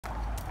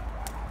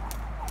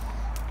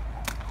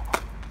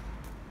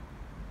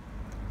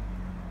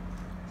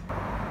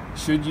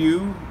Should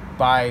you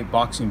buy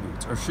boxing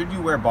boots, or should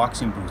you wear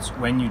boxing boots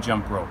when you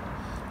jump rope?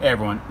 Hey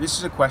everyone, this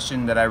is a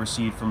question that I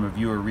received from a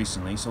viewer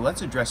recently, so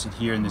let's address it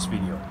here in this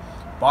video.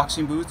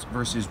 Boxing boots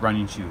versus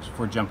running shoes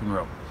for jumping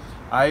rope.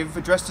 I've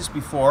addressed this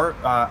before,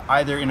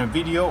 either in a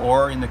video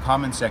or in the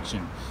comment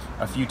section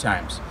a few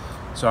times.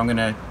 So I'm going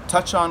to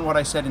touch on what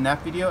I said in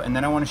that video, and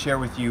then I want to share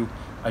with you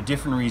a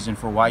different reason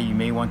for why you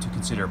may want to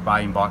consider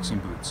buying boxing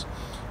boots.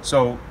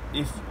 So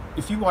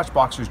if you watch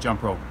boxers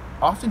jump rope,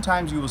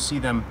 oftentimes you will see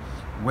them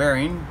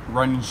wearing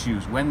running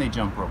shoes when they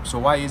jump rope. So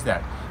why is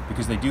that?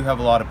 Because they do have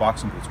a lot of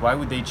boxing boots. Why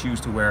would they choose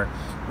to wear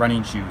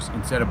running shoes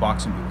instead of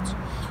boxing boots?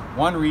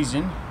 One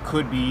reason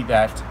could be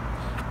that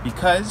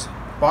because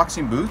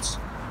boxing boots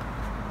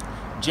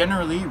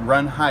generally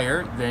run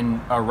higher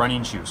than a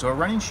running shoe. So a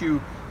running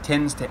shoe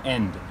tends to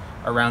end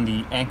around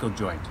the ankle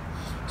joint.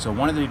 So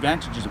one of the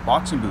advantages of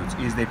boxing boots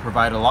is they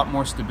provide a lot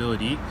more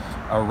stability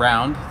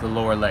around the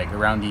lower leg,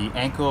 around the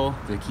ankle,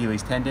 the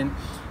Achilles tendon,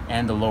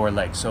 and the lower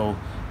leg. So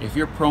if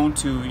you're prone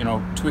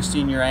to,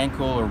 twisting your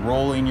ankle or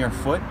rolling your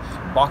foot,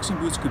 boxing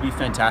boots could be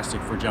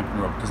fantastic for jumping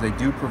rope because they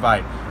do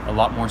provide a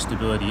lot more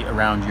stability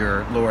around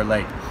your lower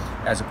leg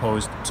as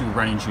opposed to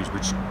running shoes,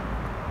 which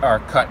are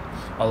cut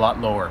a lot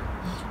lower.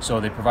 So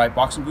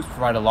boxing boots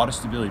provide a lot of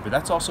stability, but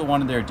that's also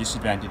one of their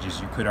disadvantages,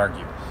 you could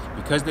argue.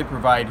 Because they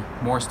provide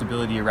more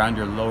stability around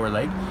your lower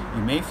leg,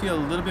 you may feel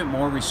a little bit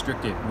more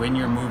restricted when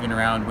you're moving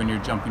around, when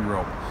you're jumping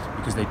rope,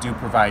 because they do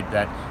provide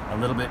that a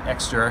little bit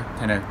extra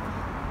kind of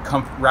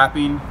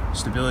wrapping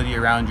stability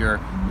around your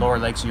lower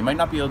leg, so you might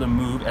not be able to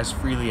move as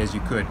freely as you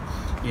could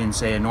in,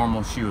 say, a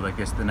normal shoe like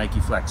this, the Nike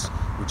Flex,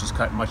 which is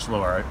cut much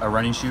lower. A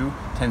running shoe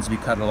tends to be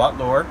cut a lot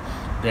lower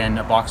than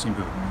a boxing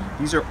boot.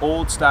 These are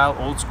old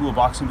school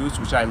boxing boots,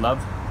 which I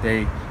love.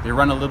 They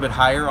run a little bit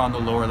higher on the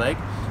lower leg.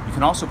 You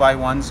can also buy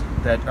ones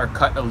that are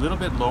cut a little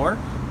bit lower,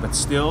 but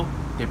still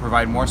they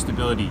provide more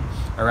stability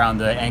around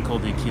the ankle,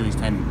 the Achilles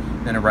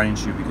tendon than a running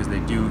shoe, because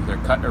they're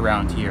cut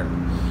around here.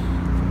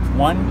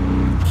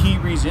 One key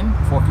reason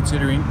for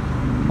considering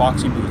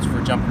boxing boots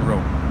for jumping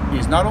rope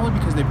is not only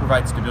because they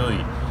provide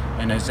stability,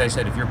 and as I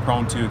said, if you're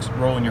prone to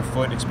rolling your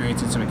foot,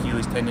 experiencing some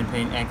Achilles tendon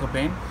pain, ankle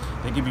pain,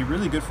 they can be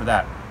really good for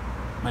that.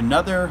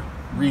 Another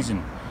reason,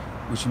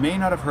 which you may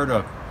not have heard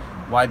of,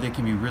 why they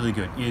can be really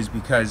good is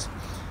because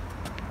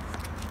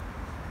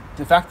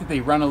the fact that they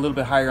run a little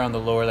bit higher on the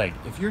lower leg.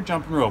 If you're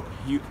jumping rope,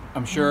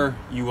 I'm sure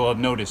you will have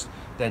noticed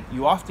that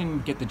you often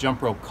get the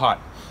jump rope caught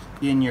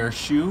in your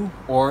shoe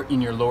or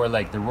in your lower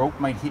leg. The rope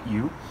might hit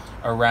you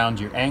around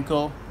your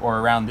ankle or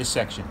around this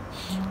section.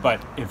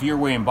 But if you're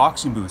wearing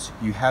boxing boots,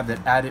 you have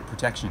that added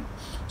protection.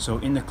 So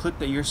in the clip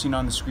that you're seeing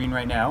on the screen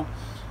right now,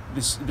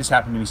 this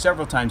happened to me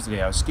several times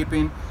today. I was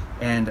skipping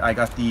and I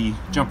got the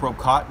jump rope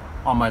caught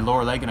on my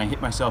lower leg and I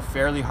hit myself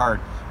fairly hard,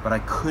 but I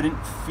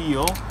couldn't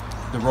feel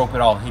the rope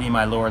at all hitting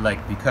my lower leg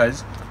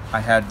because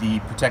I had the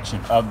protection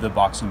of the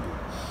boxing boot.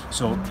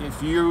 So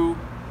if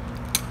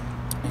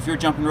you're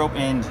jumping rope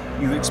and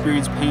you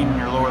experience pain in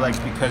your lower legs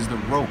because the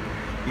rope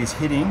is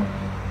hitting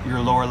your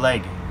lower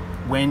leg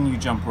when you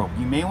jump rope,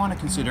 you may want to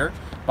consider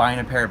buying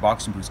a pair of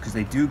boxing boots because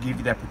they do give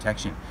you that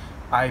protection.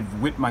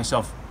 I've whipped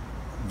myself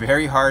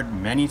very hard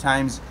many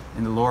times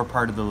in the lower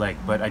part of the leg,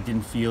 but I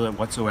didn't feel it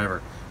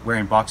whatsoever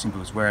wearing boxing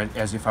boots,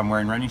 whereas if I'm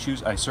wearing running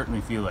shoes, I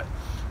certainly feel it.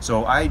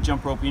 So I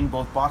jump rope in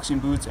both boxing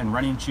boots and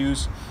running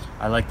shoes.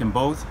 I like them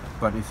both,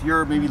 but if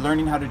you're maybe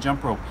learning how to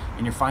jump rope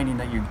and you're finding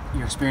that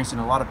you're experiencing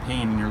a lot of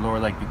pain in your lower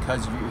leg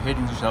because you're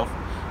hitting yourself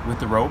with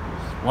the rope,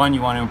 one,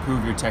 you want to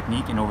improve your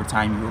technique, and over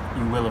time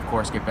you will of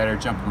course get better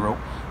at jumping rope.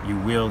 You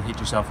will hit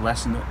yourself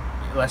less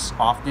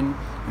often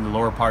in the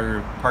lower part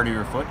of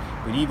your foot,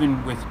 but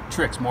even with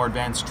tricks, more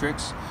advanced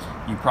tricks,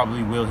 you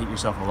probably will hit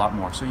yourself a lot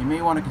more. So you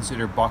may want to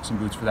consider boxing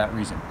boots for that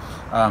reason.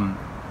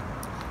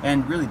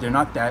 And really, they're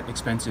not that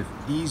expensive.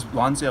 These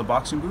Lonsdale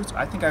boxing boots,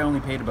 I think I only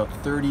paid about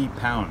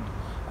 £30.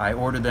 I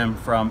ordered them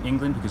from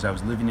England because I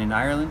was living in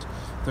Ireland.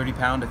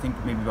 £30, I think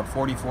maybe about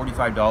 $40,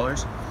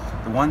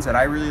 $45. The ones that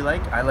I really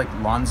like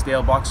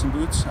Lonsdale boxing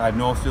boots. I have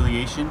no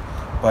affiliation,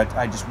 but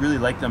I just really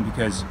like them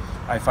because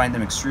I find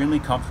them extremely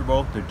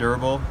comfortable, they're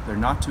durable, they're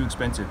not too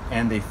expensive,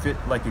 and they fit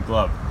like a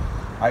glove.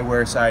 I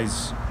wear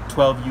size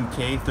 12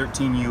 UK,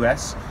 13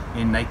 US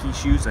in Nike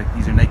shoes. Like,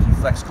 these are Nike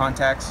Flex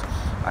contacts.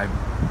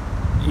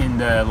 In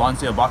the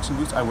Lonsdale boxing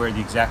boots, I wear the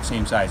exact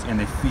same size, and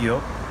they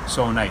feel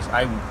so nice.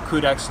 I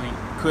could actually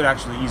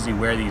easily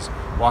wear these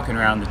walking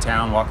around the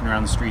town, walking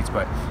around the streets,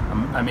 but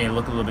I may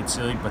look a little bit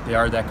silly, but they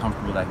are that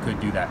comfortable that I could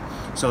do that.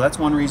 So that's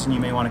one reason you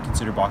may want to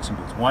consider boxing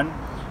boots. One,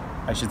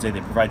 I should say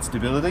they provide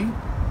stability.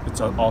 It's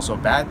also a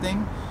bad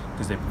thing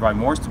because they provide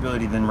more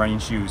stability than running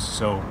shoes.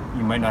 So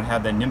you might not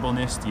have that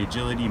nimbleness, the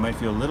agility, you might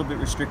feel a little bit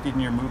restricted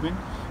in your movement,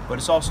 but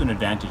it's also an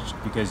advantage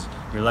because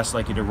you're less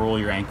likely to roll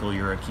your ankle,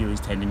 your Achilles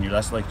tendon, you're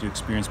less likely to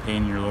experience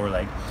pain in your lower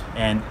leg.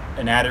 And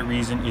an added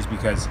reason is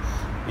because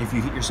if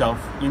you hit yourself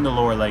in the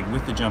lower leg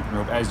with the jumping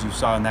rope, as you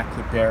saw in that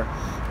clip there,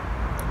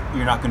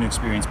 you're not going to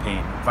experience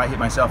pain. If I hit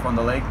myself on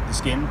the leg, the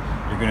skin,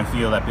 you're going to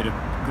feel that bit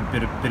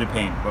of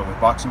pain. But with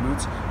boxing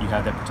boots, you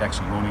have that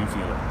protection. You won't even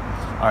feel it.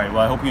 All right,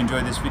 well, I hope you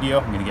enjoyed this video.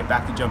 I'm going to get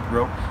back to jumping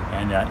rope,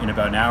 and in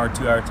about an hour,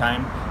 2 hour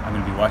time, I'm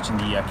going to be watching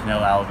the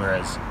Canelo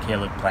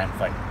Alvarez-Caleb Plant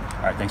fight.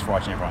 All right, thanks for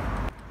watching, everyone.